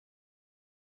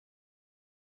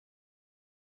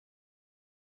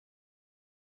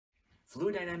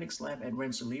Fluid Dynamics Lab at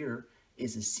Rensselaer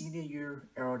is a senior year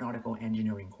aeronautical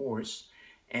engineering course,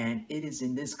 and it is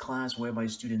in this class whereby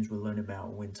students will learn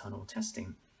about wind tunnel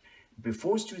testing.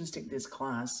 Before students take this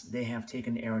class, they have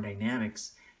taken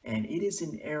aerodynamics, and it is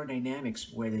in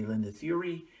aerodynamics where they learn the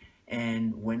theory,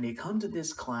 and when they come to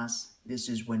this class, this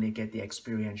is when they get the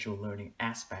experiential learning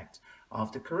aspect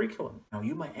of the curriculum. Now,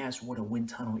 you might ask what a wind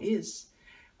tunnel is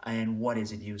and what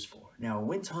is it used for. Now, a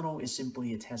wind tunnel is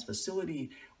simply a test facility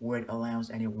where it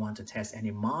allows anyone to test any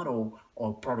model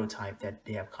or prototype that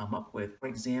they have come up with. For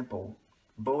example,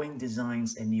 Boeing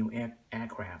designs a new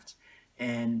aircraft,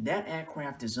 and that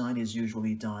aircraft design is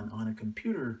usually done on a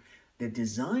computer. The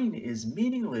design is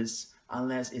meaningless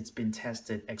unless it's been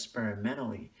tested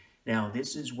experimentally. Now,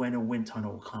 this is when a wind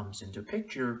tunnel comes into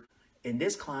picture. In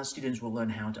this class, students will learn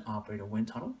how to operate a wind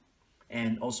tunnel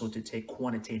and also to take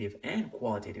quantitative and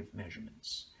qualitative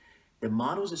measurements. The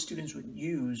models that students would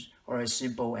use are as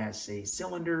simple as a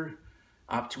cylinder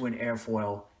up to an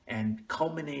airfoil and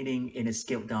culminating in a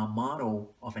scaled down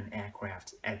model of an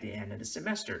aircraft at the end of the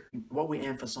semester. What we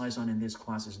emphasize on in this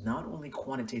class is not only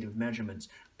quantitative measurements,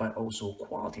 but also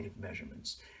qualitative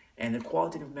measurements. And the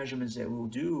qualitative measurements that we'll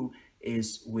do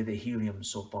is with the helium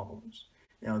soap bubbles.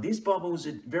 Now, these bubbles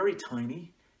are very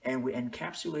tiny, and we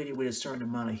encapsulate it with a certain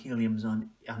amount of helium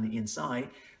on the inside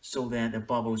so that the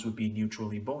bubbles would be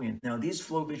neutrally buoyant. Now, this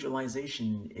flow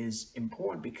visualization is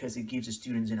important because it gives the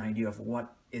students an idea of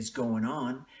what is going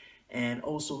on, and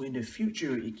also in the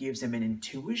future, it gives them an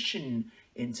intuition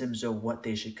in terms of what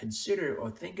they should consider or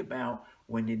think about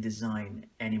when they design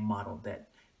any model that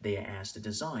they are asked to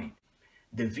design.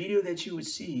 The video that you would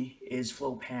see is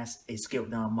flow past a scaled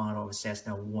down model of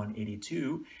Cessna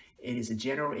 182. It is a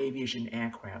general aviation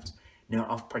aircraft. Now,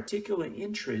 of particular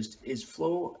interest is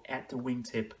flow at the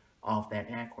wingtip of that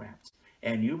aircraft.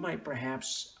 And you might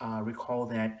perhaps recall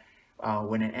that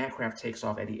when an aircraft takes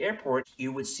off at the airport,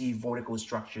 you would see vertical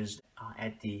structures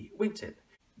at the wingtip.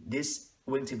 This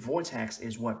wingtip vortex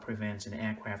is what prevents an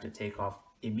aircraft to take off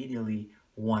immediately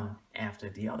one after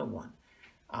the other one.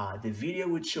 The video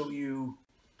would show you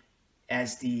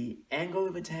as the angle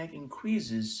of attack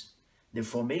increases, the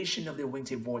formation of the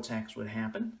wingtip vortex would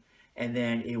happen, and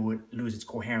then it would lose its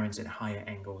coherence at higher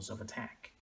angles of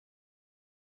attack.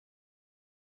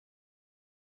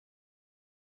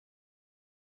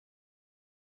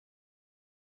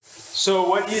 So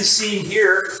what you're seeing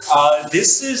here,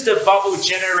 this is the bubble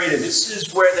generator. This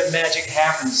is where the magic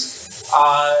happens.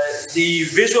 The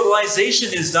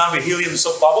visualization is done with helium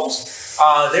soap bubbles.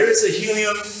 There is a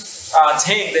helium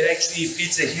tank that actually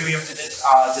feeds the helium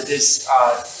to this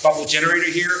bubble generator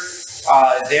here.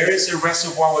 There is a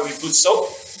reservoir where we put soap,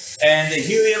 and the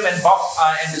helium and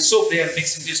the soap, they are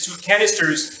mixed in these two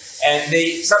canisters, and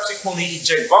they subsequently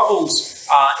eject bubbles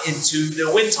into the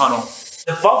wind tunnel.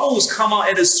 The bubbles come out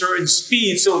at a certain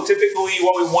speed, so typically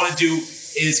what we want to do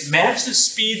is match the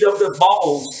speed of the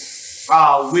bubbles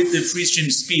with the free stream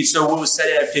speed. So we'll set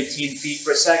it at 15 feet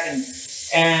per second.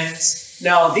 And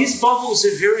now these bubbles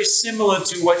are very similar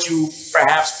to what you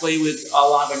perhaps play with a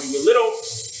lot when you were little,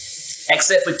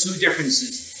 except for two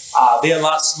differences. They're a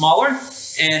lot smaller,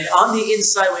 and on the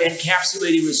inside we're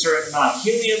encapsulated with a certain amount of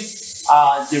helium.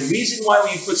 The reason why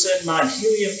we put a certain amount of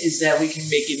helium is that we can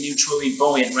make it neutrally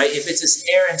buoyant, right? If it's just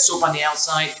air and soap on the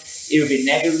outside, it would be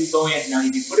negatively buoyant. Now,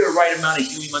 if you put the right amount of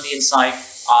helium on the inside,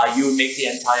 you would make the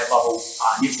entire bubble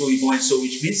neutrally buoyant, so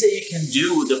which means that you can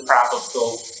do the proper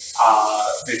flow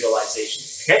visualization,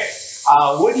 okay?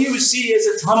 What you would see as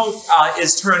the tunnel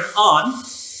is turned on,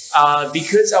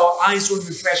 because our eyes don't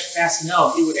refresh fast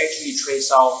enough, it would actually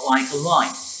trace out like a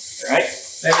line, all right?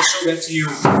 Let me show that to you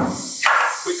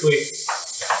quickly.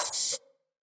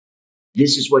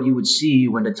 This is what you would see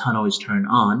when the tunnel is turned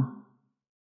on.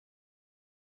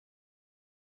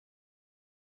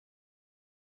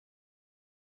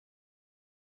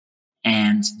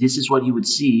 And this is what you would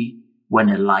see when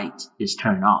the light is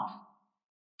turned off.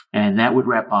 And that would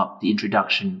wrap up the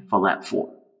introduction for Lab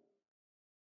 4.